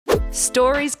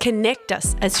Stories connect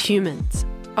us as humans.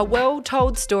 A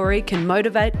well-told story can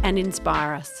motivate and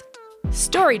inspire us.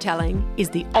 Storytelling is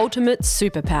the ultimate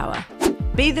superpower.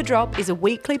 Be the Drop is a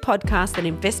weekly podcast that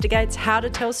investigates how to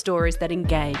tell stories that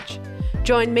engage.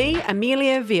 Join me,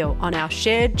 Amelia Veal, on our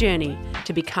shared journey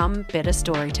to become better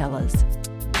storytellers.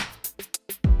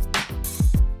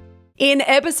 In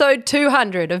episode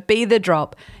 200 of Be the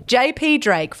Drop, JP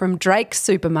Drake from Drake's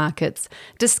Supermarkets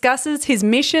discusses his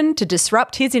mission to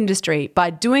disrupt his industry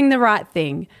by doing the right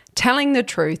thing, telling the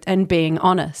truth and being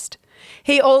honest.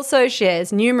 He also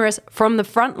shares numerous from the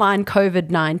frontline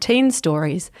COVID-19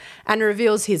 stories and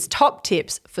reveals his top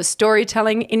tips for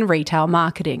storytelling in retail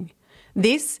marketing.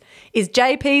 This is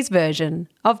JP's version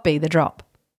of Be the Drop.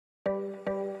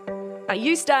 Are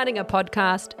you starting a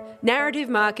podcast? Narrative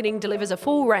Marketing delivers a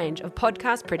full range of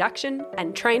podcast production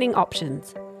and training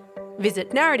options.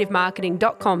 Visit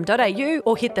narrativemarketing.com.au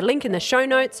or hit the link in the show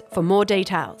notes for more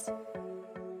details.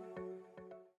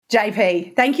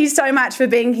 JP, thank you so much for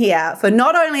being here for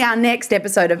not only our next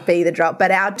episode of Be the Drop, but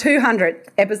our 200th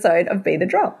episode of Be the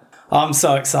Drop. I'm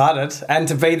so excited. And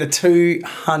to be the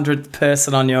 200th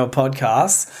person on your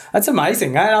podcast, that's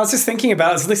amazing. And I was just thinking about it.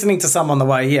 I was listening to some on the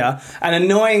way here, and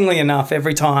annoyingly enough,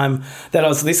 every time that I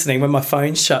was listening, when my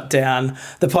phone shut down,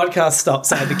 the podcast stopped,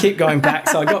 so I had to keep going back.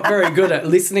 So I got very good at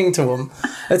listening to them.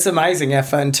 It's amazing,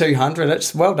 FN 200.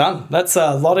 It's well done. That's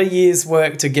a lot of years'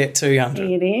 work to get 200.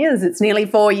 It is. It's nearly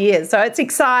 4 years. So it's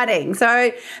exciting.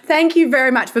 So thank you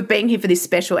very much for being here for this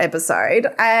special episode.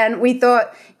 And we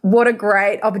thought, what a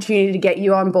great opportunity to get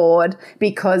you on board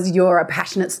because you're a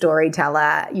passionate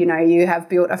storyteller. You know, you have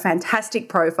built a fantastic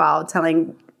profile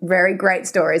telling very great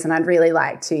stories, and I'd really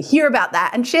like to hear about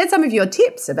that and share some of your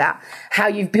tips about how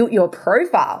you've built your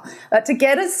profile. But to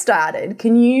get us started,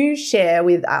 can you share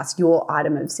with us your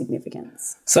item of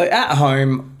significance? So at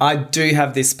home, I do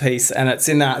have this piece, and it's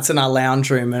in our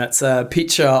lounge room, and it's a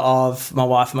picture of my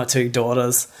wife and my two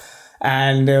daughters.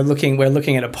 And we're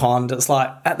looking at a pond. It's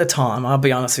like, at the time, I'll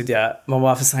be honest with you, my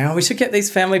wife was saying, we should get these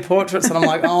family portraits. And I'm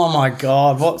like, oh my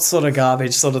God, what sort of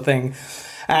garbage sort of thing.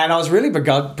 And I was really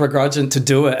begrudging to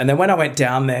do it. And then when I went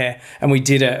down there and we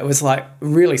did it, it was like a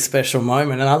really special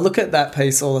moment. And I look at that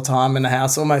piece all the time in the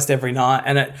house, almost every night.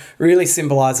 And it really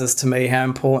symbolises to me how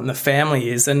important the family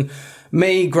is. And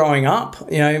me growing up,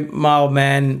 you know, my old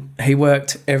man, he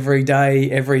worked every day,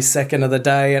 every second of the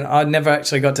day, and I never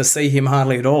actually got to see him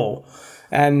hardly at all.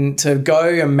 And to go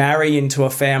and marry into a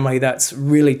family that's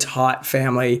really tight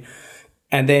family,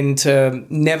 and then to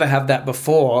never have that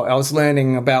before, I was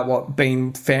learning about what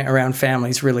being around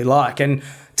family is really like. And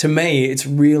to me, it's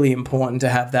really important to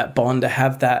have that bond, to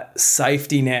have that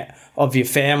safety net of your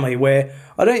family, where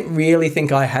I don't really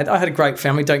think I had a great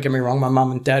family, don't get me wrong, my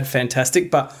mum and dad,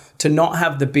 fantastic, but to not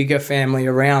have the bigger family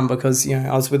around because, you know,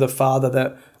 I was with a father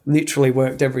that literally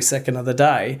worked every second of the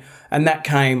day, and that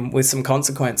came with some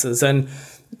consequences. And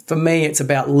for me, it's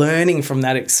about learning from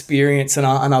that experience, and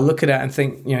I look at it and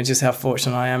think, you know, just how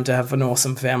fortunate I am to have an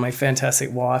awesome family,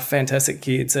 fantastic wife, fantastic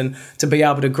kids, and to be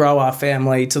able to grow our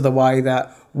family to the way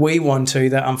that we want to,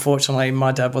 that unfortunately my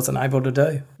dad wasn't able to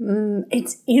do.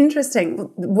 It's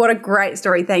interesting. What a great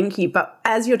story. Thank you. But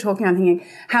as you're talking, I'm thinking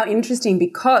how interesting,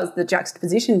 because the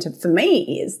juxtaposition for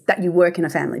me is that you work in a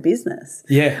family business.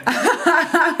 Yeah.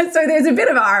 So there's a bit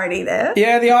of irony there.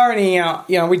 Yeah, the irony, I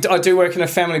do work in a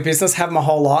family business, have my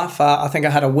whole life. I think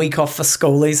I had a week off for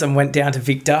schoolies and went down to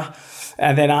Victor.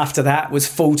 And then after that was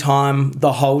full-time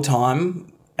the whole time.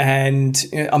 And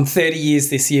I'm 30 years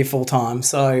this year full-time.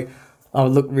 So I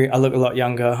look a lot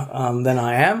younger than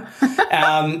I am.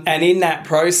 And in that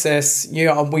process,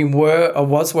 I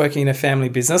was working in a family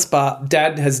business, but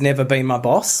Dad has never been my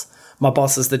boss. My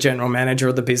boss is the general manager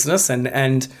of the business,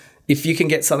 and if you can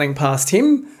get something past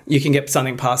him, you can get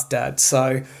something past Dad.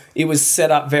 So it was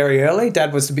set up very early.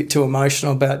 Dad was a bit too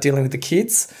emotional about dealing with the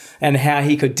kids and how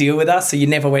he could deal with us. So you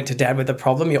never went to Dad with a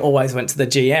problem. You always went to the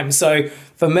GM. So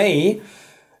for me,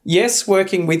 yes,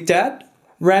 working with Dad,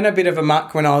 ran a bit of a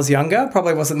muck when I was younger,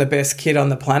 probably wasn't the best kid on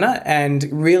the planet, and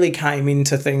really came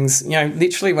into things,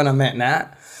 literally when I met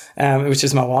Nat, which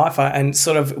is my wife, and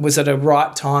sort of was at a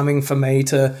right timing for me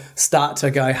to start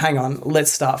to go, hang on,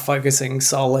 let's start focusing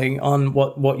solely on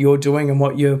what you're doing and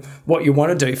what you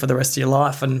want to do for the rest of your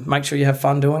life, and make sure you have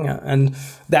fun doing it. And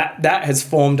that has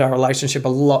formed our relationship a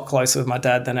lot closer with my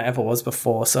dad than it ever was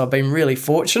before. So I've been really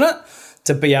fortunate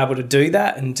to be able to do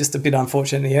that, and just a bit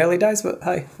unfortunate in the early days, but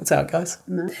hey, that's how it goes.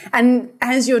 And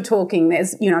as you're talking,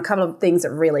 there's, a couple of things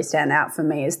that really stand out for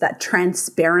me is that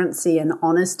transparency and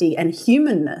honesty and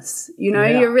humanness.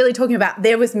 You're really talking about,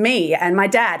 there was me and my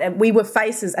dad, and we were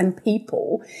faces and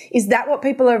people. Is that what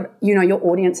people are, your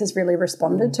audience has really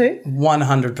responded to?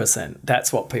 100%.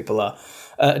 That's what people are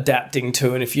adapting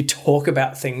to. And if you talk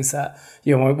about things that,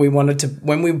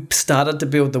 when we started to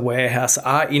build the warehouse,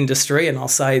 our industry, and I'll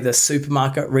say the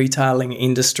supermarket retailing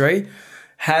industry,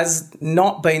 has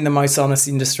not been the most honest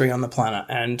industry on the planet.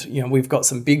 And, we've got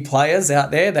some big players out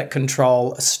there that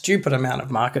control a stupid amount of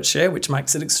market share, which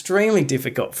makes it extremely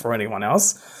difficult for anyone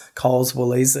else. Coles,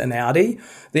 Woolies and Aldi.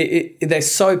 They're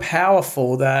so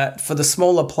powerful that for the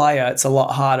smaller player, it's a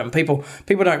lot harder. And people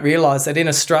don't realise that in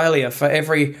Australia, for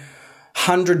every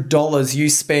 $100 you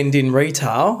spend in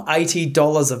retail,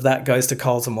 $80 of that goes to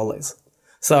Coles and Woolies.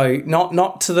 So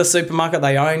not to the supermarket.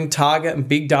 They own Target and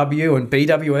Big W and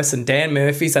BWS and Dan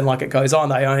Murphy's, and like it goes on.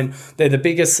 They're the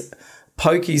biggest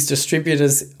pokies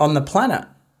distributors on the planet,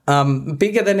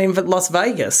 bigger than in Las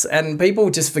Vegas, and people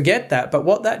just forget that. But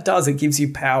what that does, it gives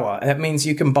you power. That means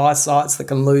you can buy sites that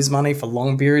can lose money for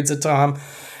long periods of time.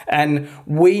 And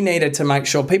we needed to make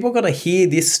sure people got to hear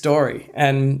this story.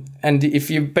 And if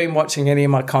you've been watching any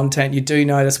of my content, you do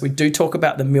notice we do talk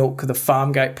about the milk, the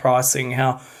farm gate pricing,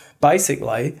 how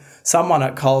basically someone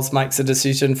at Coles makes a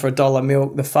decision for $1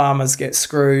 milk, the farmers get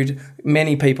screwed,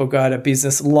 many people go out of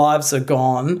business, lives are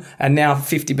gone, and now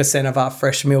 50% of our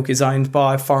fresh milk is owned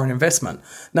by foreign investment.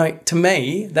 Now, to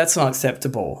me, that's not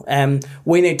acceptable. And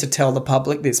we need to tell the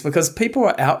public this, because people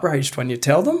are outraged when you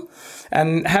tell them.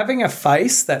 And having a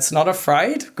face that's not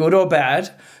afraid, good or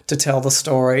bad, to tell the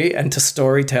story and to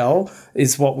storytell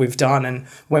is what we've done. And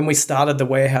when we started the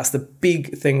warehouse, the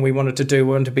big thing we wanted to do,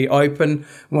 we wanted to be open,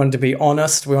 we wanted to be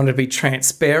honest, we wanted to be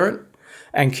transparent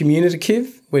and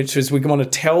communicative, which is we want to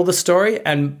tell the story.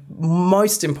 And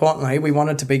most importantly, we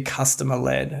wanted to be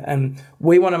customer-led. And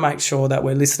we want to make sure that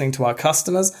we're listening to our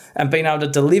customers and being able to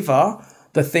deliver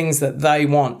the things that they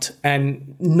want,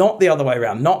 and not the other way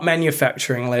around, not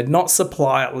manufacturing-led, not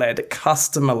supplier-led,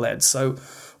 customer-led. So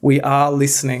we are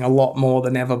listening a lot more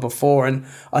than ever before. And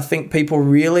I think people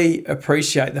really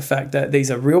appreciate the fact that these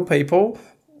are real people.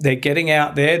 They're getting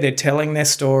out there, they're telling their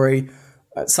story,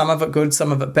 some of it good,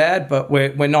 some of it bad, but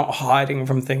we're not hiding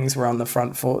from things. We're on the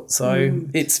front foot. So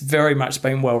it's very much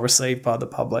been well received by the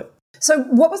public. So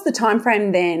what was the time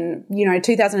frame then,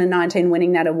 2019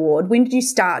 winning that award? When did you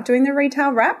start doing the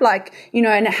retail wrap?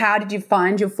 And how did you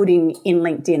find your footing in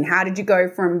LinkedIn? How did you go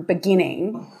from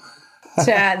beginning to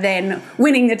then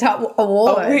winning the top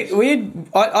award?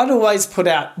 I'd always put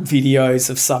out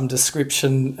videos of some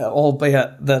description,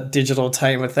 albeit the digital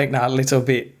team would think, a little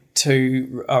bit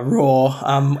too raw.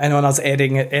 And when I was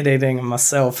editing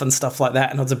myself and stuff like that,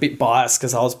 and I was a bit biased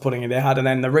because I was putting it out. And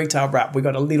then the retail wrap, we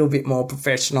got a little bit more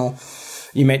professional.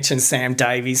 You mentioned Sam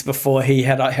Davies before. He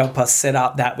had to help us set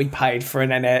up that. We paid for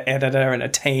an editor and a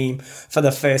team for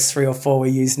the first 3 or 4.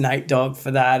 We used Nate Dogg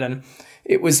for that. And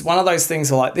it was one of those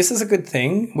things like, this is a good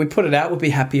thing. We put it out. We'll be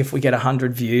happy if we get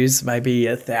 100 views. Maybe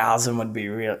 1,000 would be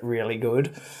really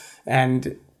good.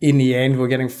 And in the end, we're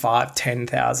getting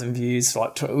 10,000 views.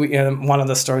 One of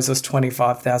the stories was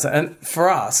 25,000. And for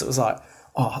us, it was like,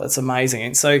 oh, that's amazing.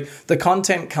 And so the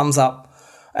content comes up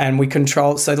and we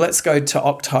control. So let's go to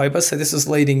October. So this was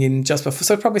leading in just before,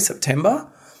 so probably September,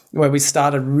 where we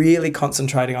started really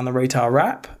concentrating on the retail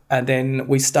wrap. And then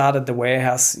we started the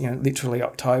warehouse, literally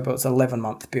October. It was an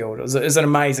 11-month build. It was an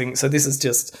amazing. So this is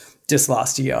just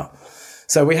last year.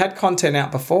 So we had content out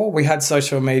before. We had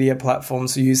social media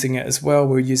platforms using it as well.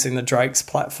 We were using the Drake's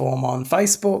platform on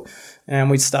Facebook, and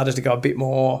we started to go a bit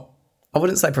more, I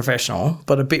wouldn't say professional,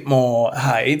 but a bit more,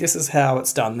 hey, this is how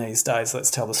it's done these days. Let's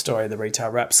tell the story of the retail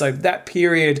wrap. So that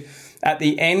period at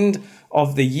the end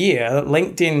of the year,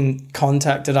 LinkedIn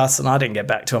contacted us, and I didn't get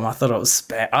back to them. I thought it was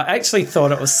spam. I actually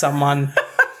thought it was someone...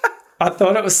 I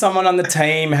thought it was someone on the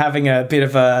team having a bit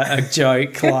of a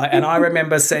joke, and I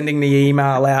remember sending the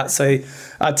email out. So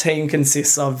our team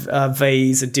consists of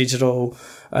V's a digital.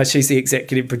 She's the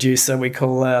executive producer. We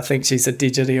call her. I think she's a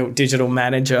digital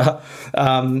manager.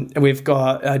 We've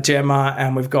got Gemma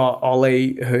and we've got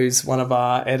Ollie, who's one of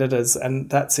our editors, and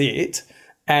that's it.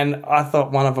 And I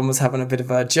thought one of them was having a bit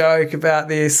of a joke about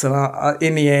this, and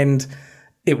in the end,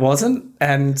 it wasn't.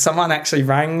 And someone actually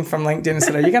rang from LinkedIn and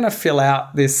said, are you going to fill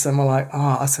out this? And we're like,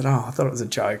 I said, I thought it was a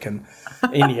joke. And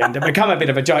in the end, it became a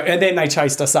bit of a joke. And then they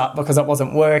chased us up because it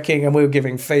wasn't working and we were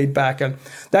giving feedback. And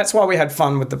that's why we had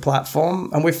fun with the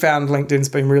platform. And we found LinkedIn's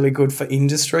been really good for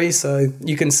industry. So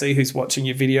you can see who's watching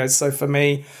your videos. So for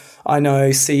me, I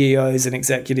know CEOs and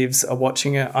executives are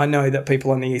watching it. I know that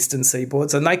people on the Eastern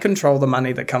Seaboards, and they control the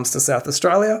money that comes to South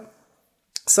Australia.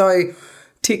 So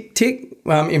tick, tick,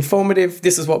 informative.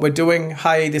 This is what we're doing.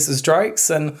 Hey, this is Drake's.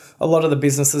 And a lot of the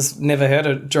businesses never heard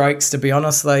of Drake's, to be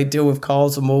honest. They deal with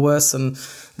Coles and Woolworths, and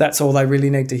that's all they really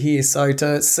need to hear. So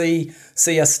to see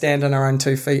us stand on our own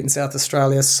 2 feet in South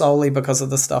Australia solely because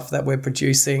of the stuff that we're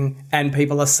producing and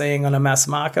people are seeing on a mass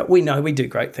market, we know we do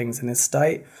great things in this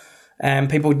state.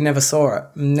 And people never saw it.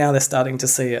 Now they're starting to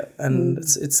see it, and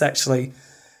it's actually,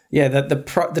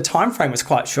 the time frame was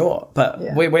quite short. But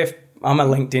I'm a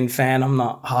LinkedIn fan. I'm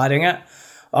not hiding it.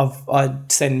 I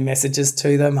send messages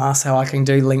to them, ask how I can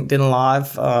do LinkedIn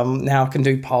Live. Now I can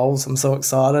do polls. I'm so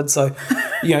excited. So,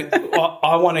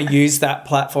 I want to use that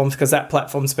platform because that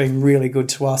platform's been really good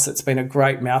to us. It's been a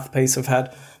great mouthpiece. We've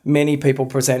had many people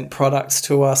present products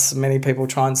to us. Many people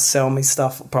try and sell me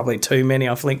stuff. Probably too many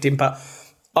off LinkedIn, but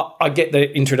I get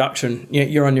the introduction.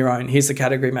 You're on your own. Here's the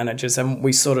category managers, and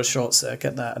we sort of short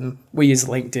circuit that, and we use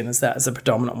LinkedIn as a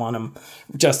predominant one. And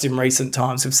just in recent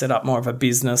times, we've set up more of a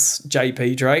business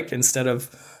JP Drake instead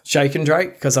of Shaken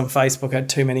Drake, because on Facebook I had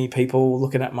too many people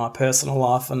looking at my personal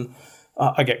life, and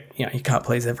I get, you can't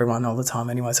please everyone all the time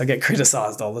anyway, so I get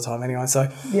criticised all the time anyway. So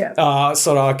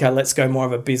sort of, okay, let's go more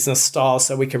of a business style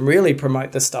so we can really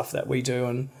promote the stuff that we do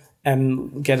and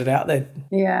get it out there.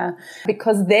 Yeah,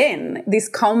 because then this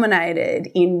culminated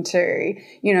into,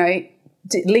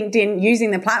 LinkedIn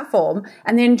using the platform,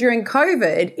 and then during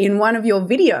COVID, in one of your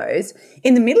videos,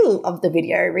 in the middle of the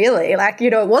video, really,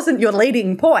 it wasn't your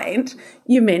leading point,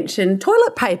 you mentioned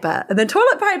toilet paper and the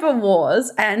toilet paper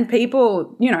wars, and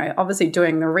people, obviously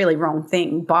doing the really wrong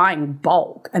thing, buying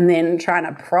bulk and then trying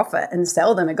to profit and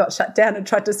sell them. It got shut down and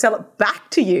tried to sell it back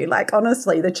to you.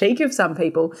 Honestly, the cheek of some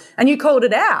people, and you called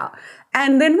it out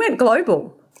and then went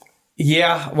global.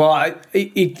 Yeah, well,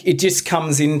 it just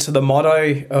comes into the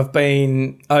motto of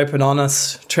being open,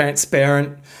 honest,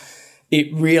 transparent.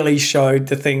 It really showed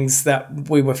the things that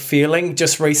we were feeling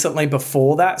just recently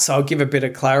before that. So I'll give a bit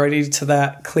of clarity to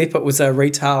that clip. It was a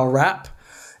retail wrap.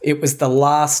 It was the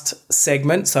last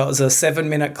segment. So it was a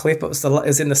 7-minute clip. It was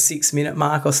in the 6-minute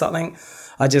mark or something.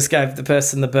 I just gave the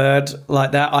person the bird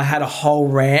like that. I had a whole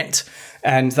rant.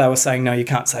 And they were saying, no, you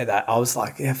can't say that. I was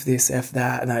like, F this, F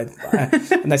that.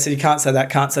 And they said, you can't say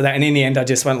that, can't say that. And in the end, I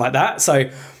just went like that.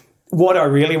 So what I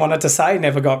really wanted to say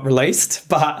never got released.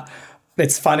 But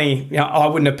it's funny, I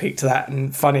wouldn't have picked that.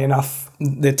 And funny enough,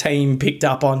 the team picked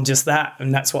up on just that.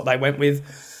 And that's what they went with.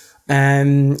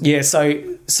 And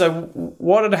so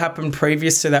what had happened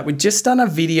previous to that? We'd just done a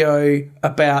video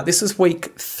about, this was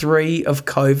week 3 of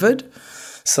COVID.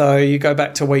 So you go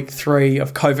back to week 3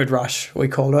 of COVID rush, we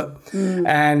called it.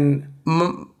 And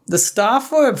the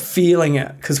staff were feeling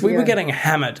it because we were getting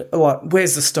hammered. Like,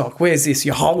 where's the stock? Where's this?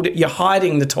 You're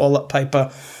hiding the toilet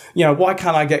paper. Why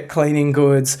can't I get cleaning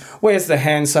goods? Where's the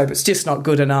hand soap? It's just not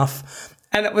good enough.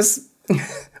 And it was,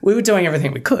 we were doing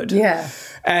everything we could. Yeah.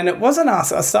 And it wasn't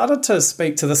us. I started to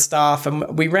speak to the staff,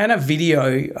 and we ran a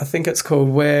video, I think it's called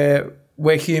We're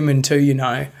Human Too,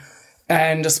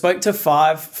 And I spoke to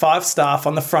five staff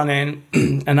on the front end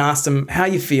and asked them, how are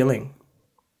you feeling?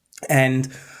 And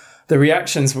the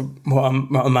reactions were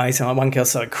amazing. Like, one girl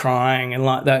started crying and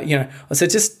like that, I said,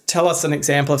 just tell us an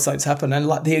example of something's happened. And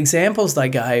like the examples they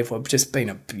gave were just being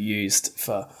abused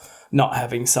for not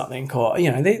having something called,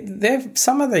 they're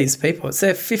some of these people, it's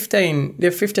their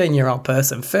 15-year-old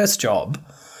person, first job.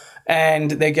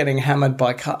 And they're getting hammered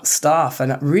by staff.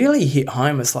 And it really hit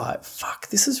home as like, fuck,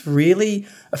 this is really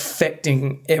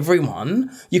affecting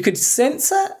everyone. You could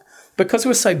sense it because we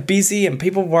were so busy and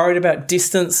people worried about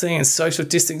distancing and social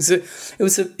distancing. It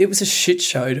was a shit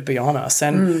show, to be honest.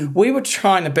 And we were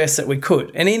trying the best that we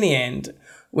could. And in the end,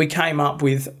 we came up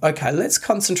with, okay, let's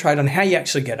concentrate on how you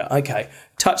actually get it. Okay,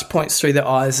 touch points through the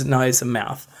eyes, nose and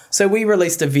mouth. So we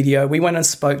released a video. We went and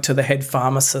spoke to the head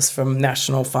pharmacist from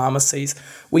National Pharmacies.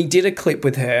 We did a clip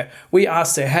with her. We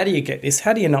asked her, how do you get this?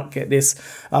 How do you not get this?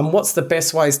 What's the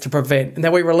best ways to prevent? And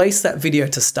then we released that video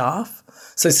to staff.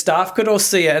 So staff could all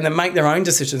see it and then make their own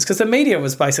decisions, because the media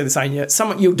was basically saying,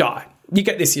 you'll die. You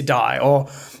get this, you die. Or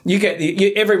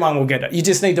everyone will get it. You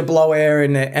just need to blow air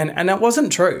in it. And that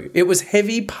wasn't true. It was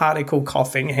heavy particle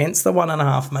coughing, hence the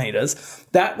 1.5 meters.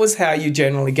 That was how you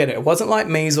generally get it. It wasn't like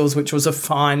measles, which was a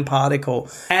fine particle.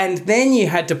 And then you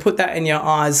had to put that in your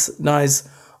eyes, nose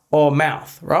or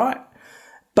mouth, right?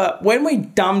 But when we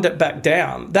dumbed it back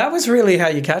down, that was really how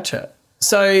you catch it.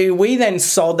 So we then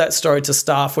sold that story to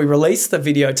staff. We released the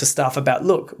video to staff about,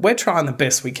 look, we're trying the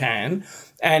best we can.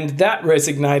 And that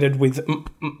resonated with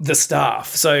the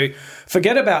staff. So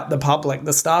forget about the public.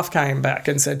 The staff came back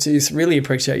and said, geez, really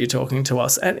appreciate you talking to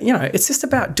us. And, it's just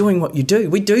about doing what you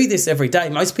do. We do this every day.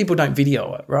 Most people don't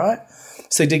video it, right?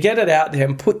 So to get it out there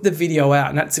and put the video out,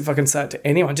 and that's if I can say it to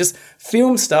anyone, just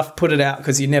film stuff, put it out,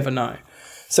 because you never know.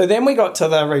 So then we got to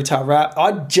the retail wrap.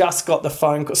 I just got the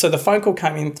phone call. So the phone call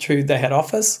came in through the head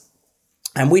office,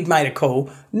 and we'd made a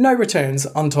call, no returns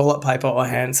on toilet paper or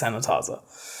hand sanitizer.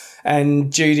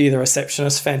 And Judy, the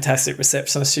receptionist, fantastic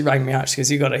receptionist, she rang me up. She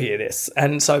goes, you got to hear this.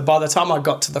 And so by the time I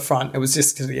got to the front, it was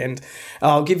just to the end.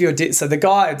 I'll give you a so the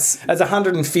guides has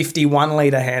 150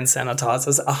 1-litre hand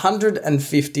sanitizers,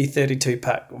 150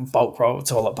 32-pack bulk roll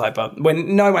toilet paper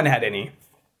when no one had any.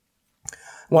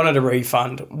 Wanted a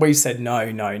refund. We said no.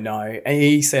 And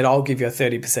he said, I'll give you a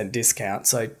 30% discount.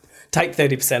 So take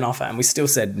 30% off it. And we still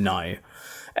said no.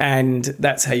 And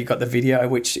that's how you got the video,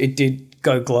 which it did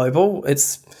go global.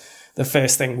 It's the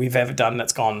first thing we've ever done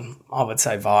that's gone, I would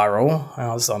say, viral.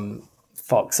 I was on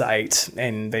Fox 8,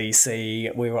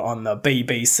 NBC. We were on the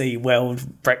BBC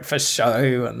World Breakfast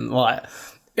Show.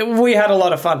 And we had a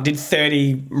lot of fun. Did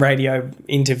 30 radio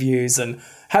interviews and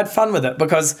had fun with it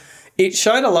because it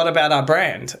showed a lot about our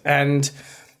brand. And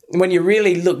when you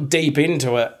really look deep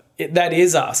into it, that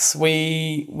is us.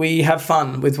 We have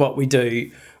fun with what we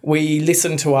do. We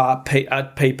listen to our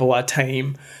people, our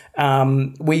team.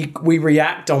 We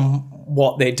react on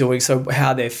what they're doing, so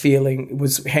how they're feeling. It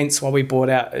was hence why we brought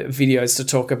out videos to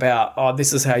talk about,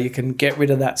 this is how you can get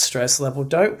rid of that stress level.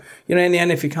 Don't, in the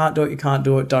end, if you can't do it, you can't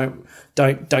do it.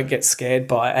 Don't get scared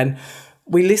by it. And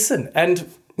we listen. And,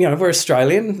 we're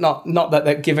Australian, not that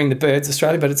they're giving the birds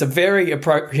Australia, but it's a very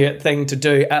appropriate thing to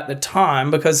do at the time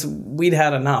because we'd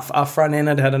had enough. Our front end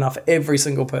had enough. Every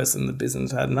single person in the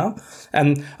business had enough.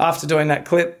 And after doing that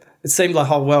clip, it seemed like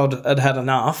the whole world had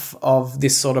enough of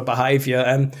this sort of behaviour.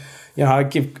 And, I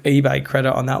give eBay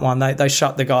credit on that one. They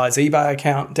shut the guy's eBay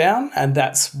account down, and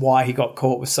that's why he got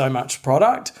caught with so much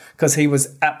product, because he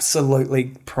was absolutely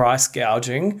price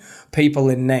gouging people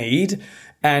in need.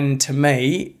 And to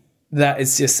me, that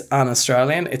is just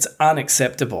un-Australian. It's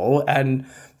unacceptable. And,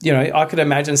 I could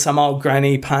imagine some old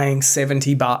granny paying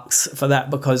 $70 for that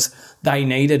because they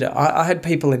needed it. I had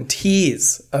people in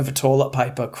tears over toilet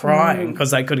paper crying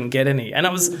because they couldn't get any. And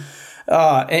it was...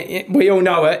 we all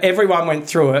know it. Everyone went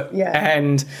through it. Yeah.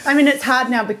 And I mean, it's hard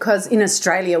now because in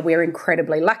Australia we're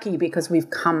incredibly lucky because we've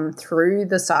come through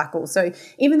the cycle. So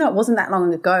even though it wasn't that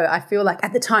long ago, I feel like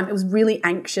at the time it was really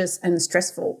anxious and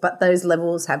stressful, but those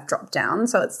levels have dropped down.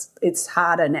 So it's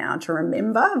harder now to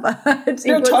remember. But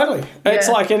totally. Yeah. It's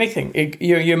like anything.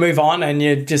 You move on and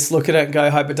you just look at it and go,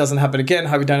 hope it doesn't happen again.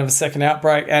 Hope we don't have a second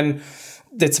outbreak. And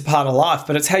that's a part of life,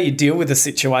 but it's how you deal with the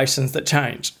situations that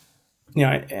change.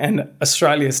 And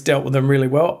Australia's dealt with them really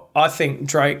well. I think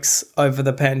Drake's over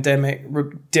the pandemic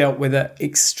dealt with it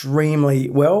extremely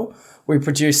well. We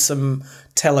produced some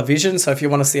television, so if you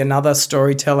want to see another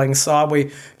storytelling side,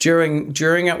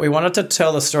 during it we wanted to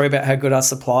tell the story about how good our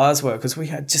suppliers were because we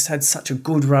had such a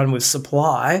good run with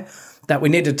supply that we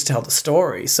needed to tell the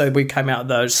story. So we came out with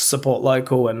those support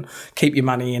local and keep your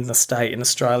money in the state in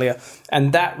Australia.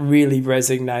 And that really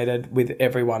resonated with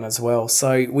everyone as well.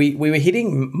 So we were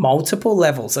hitting multiple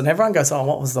levels and everyone goes,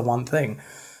 what was the one thing?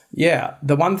 Yeah,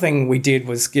 the one thing we did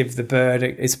was give the bird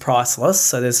is priceless.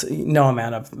 So there's no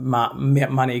amount of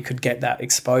money could get that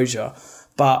exposure.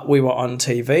 But we were on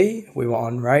TV, we were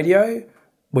on radio,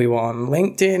 we were on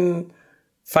LinkedIn,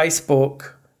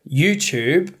 Facebook,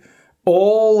 YouTube,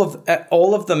 all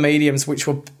of the mediums which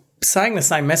were saying the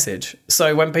same message.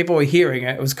 So when people were hearing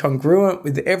it, it was congruent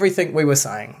with everything we were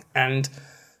saying. And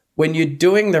when you're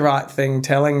doing the right thing,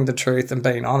 telling the truth and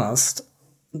being honest,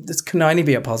 this can only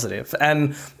be a positive.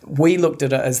 And we looked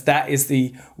at it as that is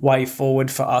the way forward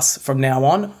for us from now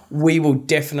on. We will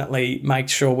definitely make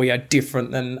sure we are different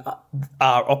than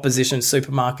our opposition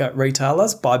supermarket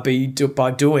retailers by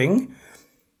doing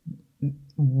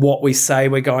what we say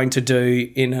we're going to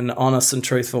do in an honest and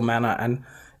truthful manner. And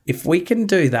if we can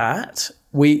do that,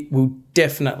 we will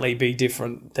definitely be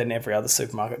different than every other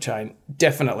supermarket chain,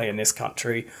 definitely in this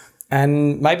country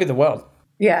and maybe the world.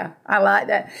 Yeah, I like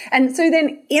that. And so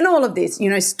then in all of this,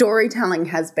 storytelling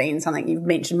has been something you've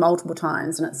mentioned multiple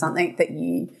times and it's something that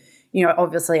you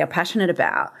obviously are passionate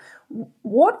about.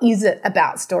 What is it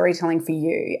about storytelling for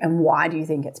you and why do you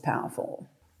think it's powerful?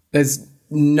 There's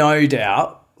no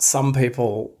doubt some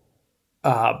people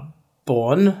are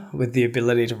born with the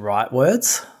ability to write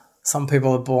words. Some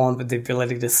people are born with the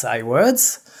ability to say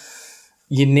words.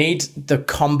 You need the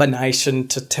combination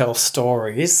to tell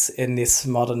stories in this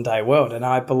modern day world. And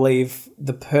I believe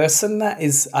the person that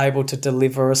is able to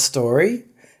deliver a story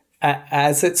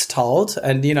as it's told,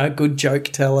 and, you know, good joke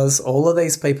tellers, all of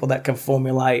these people that can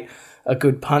formulate a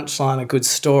good punchline, a good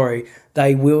story,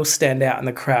 they will stand out in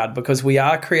the crowd, because we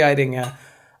are creating a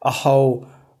whole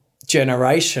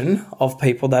generation of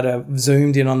people that are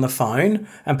zoomed in on the phone,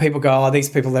 and people go, oh, these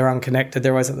people, they're unconnected.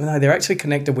 They're always, no, they're actually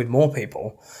connected with more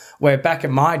people. Where back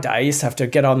in my day, I used to have to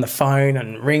get on the phone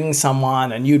and ring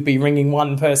someone, and you'd be ringing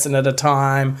one person at a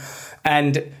time,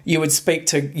 and you would speak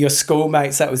to your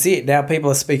schoolmates. That was it. Now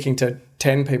people are speaking to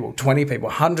 10 people, 20 people,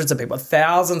 hundreds of people,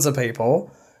 thousands of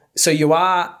people. So you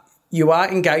are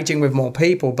engaging with more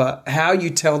people, but how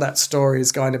you tell that story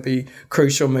is going to be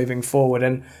crucial moving forward.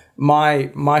 And my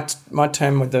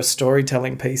term with the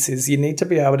storytelling piece is you need to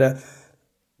be able to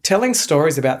telling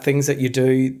stories about things that you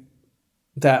do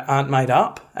that aren't made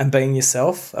up, and being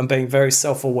yourself and being very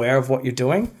self-aware of what you're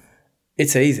doing.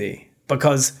 It's easy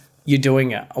because you're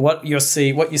doing it. What you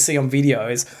see on video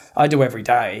is I do every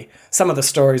day. Some of the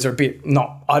stories are a bit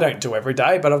I don't do every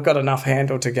day, but I've got enough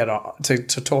handle to get on to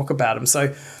talk about them.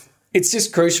 So it's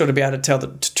just crucial to be able to tell the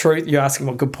truth. You're asking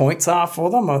what good points are for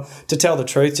them, or to tell the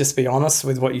truth, just be honest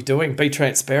with what you're doing. Be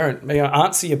transparent. You know,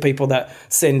 answer your people that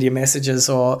send you messages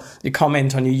or you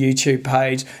comment on your YouTube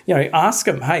page. You know, ask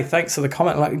them, hey, thanks for the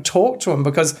comment. Like, talk to them,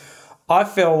 because I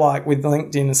feel like with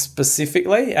LinkedIn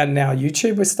specifically, and now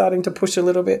YouTube, we're starting to push a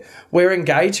little bit. We're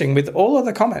engaging with all of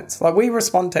the comments. Like, we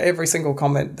respond to every single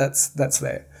comment that's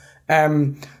there.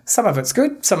 Some of it's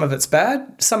good, some of it's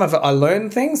bad, some of it I learn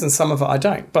things and some of it I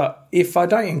don't. But if I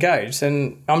don't engage,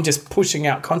 then I'm just pushing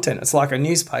out content. It's like a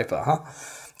newspaper, huh?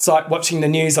 It's like watching the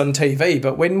news on TV.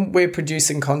 But when we're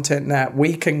producing content that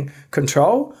we can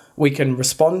control, we can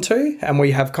respond to, and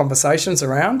we have conversations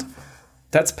around,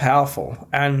 that's powerful.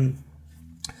 And,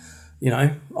 you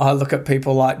know, I look at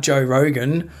people like Joe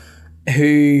Rogan, who,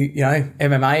 you know,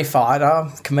 MMA fighter,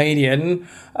 comedian,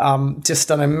 just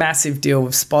done a massive deal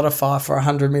with Spotify for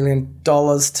 $100 million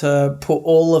to put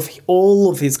all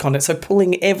of his content, so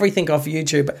pulling everything off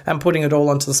YouTube and putting it all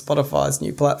onto Spotify's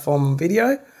new platform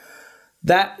video.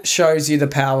 That shows you the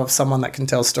power of someone that can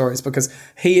tell stories, because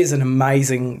he is an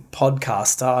amazing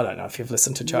podcaster. I don't know if you've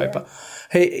listened to Joe, but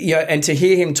he, and to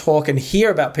hear him talk and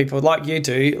hear about people like you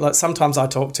do, like sometimes I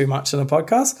talk too much in a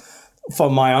podcast,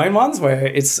 for my own ones, where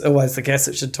it's always the guest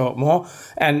that should talk more.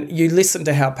 And you listen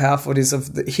to how powerful it is of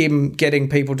him getting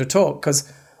people to talk,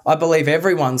 because I believe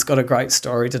everyone's got a great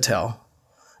story to tell.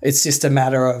 It's just a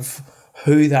matter of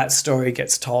who that story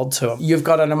gets told to. You've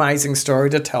got an amazing story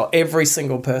to tell. Every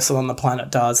single person on the planet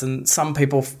does, and some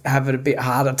people have it a bit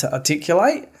harder to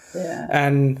articulate,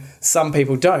 and some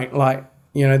people don't. Like,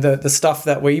 you know, the stuff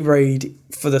that we read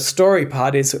for the story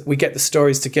part is we get the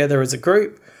stories together as a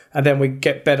group, and then we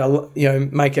get better, you know,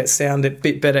 make it sound a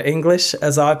bit better English,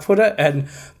 as I put it. And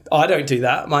I don't do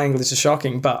that. My English is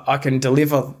shocking, but I can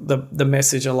deliver the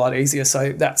message a lot easier.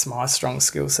 So that's my strong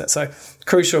skill set. So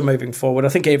crucial moving forward. I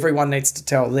think everyone needs to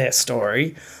tell their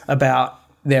story about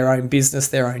their own business,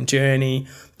 their own journey,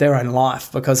 their own life,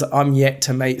 because I'm yet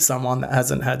to meet someone that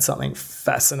hasn't had something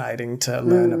fascinating to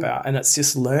learn about. And it's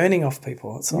just learning off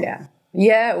people. It's like,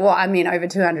 yeah. Well, I mean, over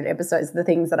 200 episodes, the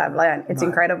things that I've learned, it's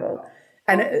incredible.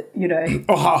 And, you know.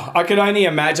 Oh, I can only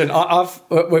imagine.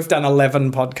 We've done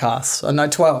 11 podcasts. No,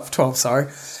 12, sorry.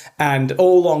 And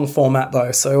all long format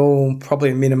though, so all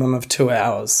probably a minimum of 2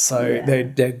 hours. So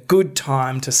they're good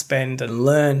time to spend and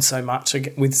learn so much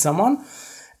with someone.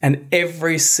 And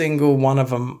every single one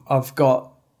of them I've got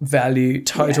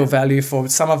total value for.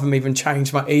 Some of them even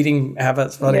changed my eating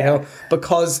habits, bloody hell,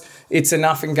 because it's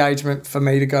enough engagement for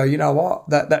me to go, you know what,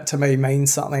 that to me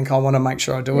means something. I want to make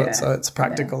sure I do it. So it's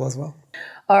practical as well.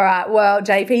 All right. Well,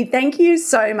 JP, thank you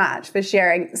so much for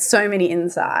sharing so many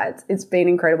insights. It's been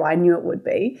incredible. I knew it would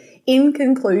be. In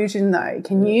conclusion, though,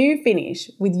 can you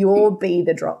finish with your Be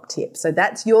the Drop tip? So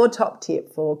that's your top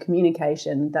tip for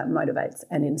communication that motivates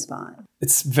and inspires.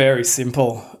 It's very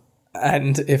simple.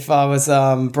 And if I was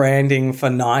branding for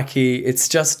Nike, it's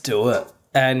just do it.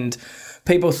 And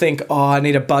people think, oh, I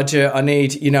need a budget. I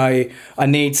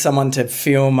need someone to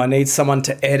film. I need someone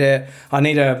to edit. I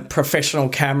need a professional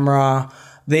camera.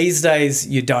 These days,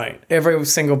 you don't. Every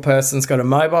single person's got a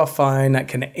mobile phone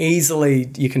that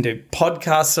you can do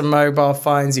podcasts on mobile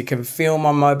phones. You can film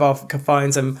on mobile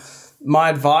phones. And my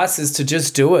advice is to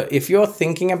just do it. If you're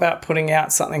thinking about putting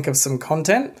out something of some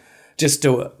content, just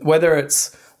do it. Whether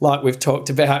it's like we've talked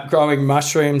about growing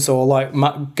mushrooms or like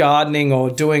gardening or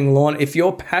doing lawn. If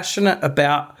you're passionate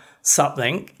about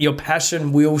something, your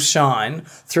passion will shine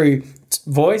through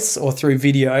voice or through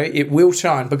video. It will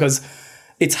shine, because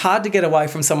it's hard to get away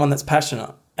from someone that's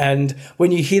passionate. And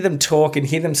when you hear them talk and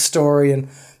hear them story, and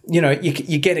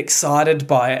you get excited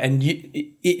by it, and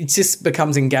it just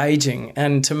becomes engaging.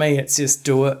 And to me, it's just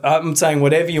do it. I'm saying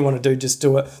whatever you want to do, just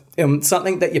do it.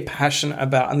 Something that you're passionate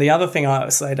about. And the other thing I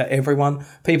say to everyone,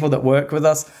 people that work with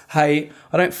us, hey,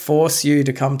 I don't force you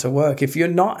to come to work. If you're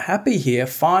not happy here,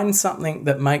 find something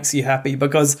that makes you happy,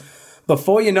 because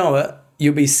before you know it,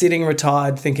 you'll be sitting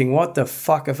retired thinking, what the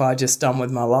fuck have I just done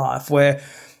with my life? Where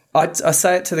I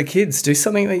say it to the kids, do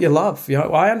something that you love.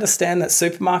 I understand that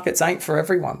supermarkets ain't for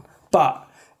everyone, but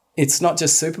it's not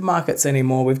just supermarkets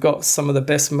anymore. We've got some of the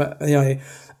best,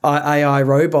 AI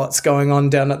robots going on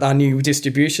down at our new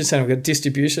distribution centre. We've got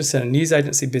distribution centre, news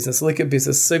agency business, liquor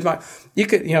business, supermarket.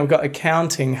 We've got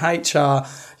accounting, HR.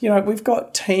 We've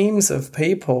got teams of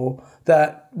people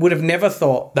that would have never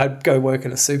thought they'd go work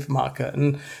in a supermarket.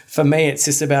 And for me, it's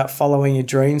just about following your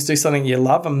dreams, do something you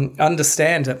love, and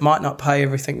understand it might not pay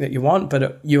everything that you want,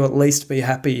 but you at least be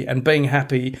happy. And being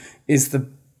happy is by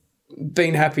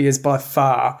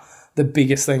far the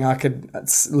biggest thing I could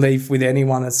leave with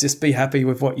anyone, is just be happy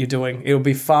with what you're doing. It'll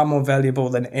be far more valuable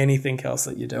than anything else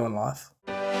that you do in life.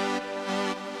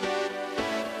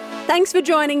 Thanks for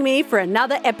joining me for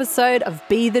another episode of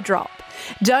Be the Drop.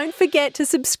 Don't forget to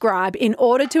subscribe in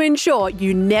order to ensure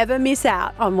you never miss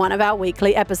out on one of our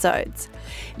weekly episodes.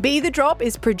 Be the Drop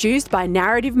is produced by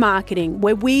Narrative Marketing,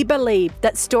 where we believe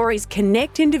that stories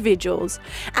connect individuals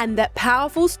and that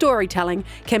powerful storytelling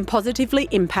can positively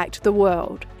impact the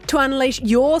world. To unleash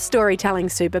your storytelling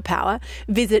superpower,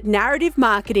 visit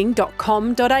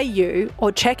narrativemarketing.com.au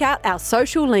or check out our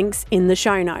social links in the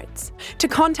show notes. To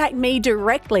contact me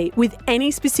directly with any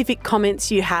specific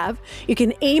comments you have, you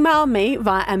can email me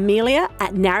via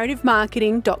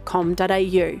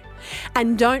amelia@narrativemarketing.com.au.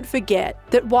 And don't forget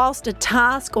that whilst a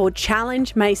task or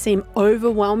challenge may seem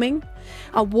overwhelming,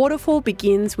 a waterfall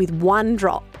begins with one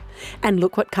drop, and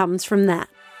look what comes from that.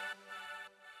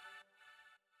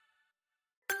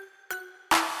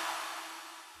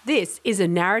 This is a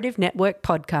Narrative Network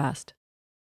podcast.